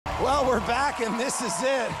Well, we're back, and this is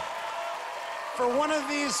it. For one of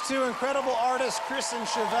these two incredible artists, Chris and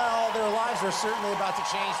Chevelle, their lives are certainly about to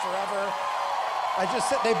change forever. I just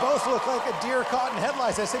said they both look like a deer caught in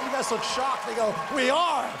headlights. I said, you guys look shocked. They go, we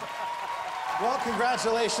are. Well,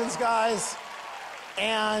 congratulations, guys.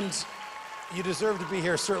 And you deserve to be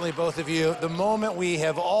here, certainly both of you. The moment we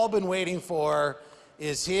have all been waiting for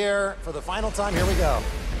is here for the final time. Here we go.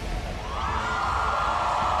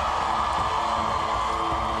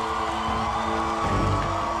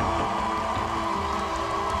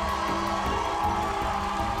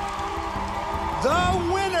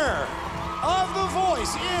 The winner of The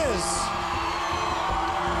Voice is...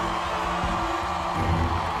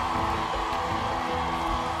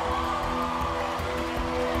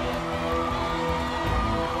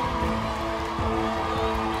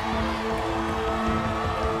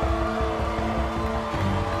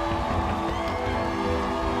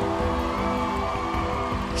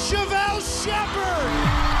 Chevelle Shepherd!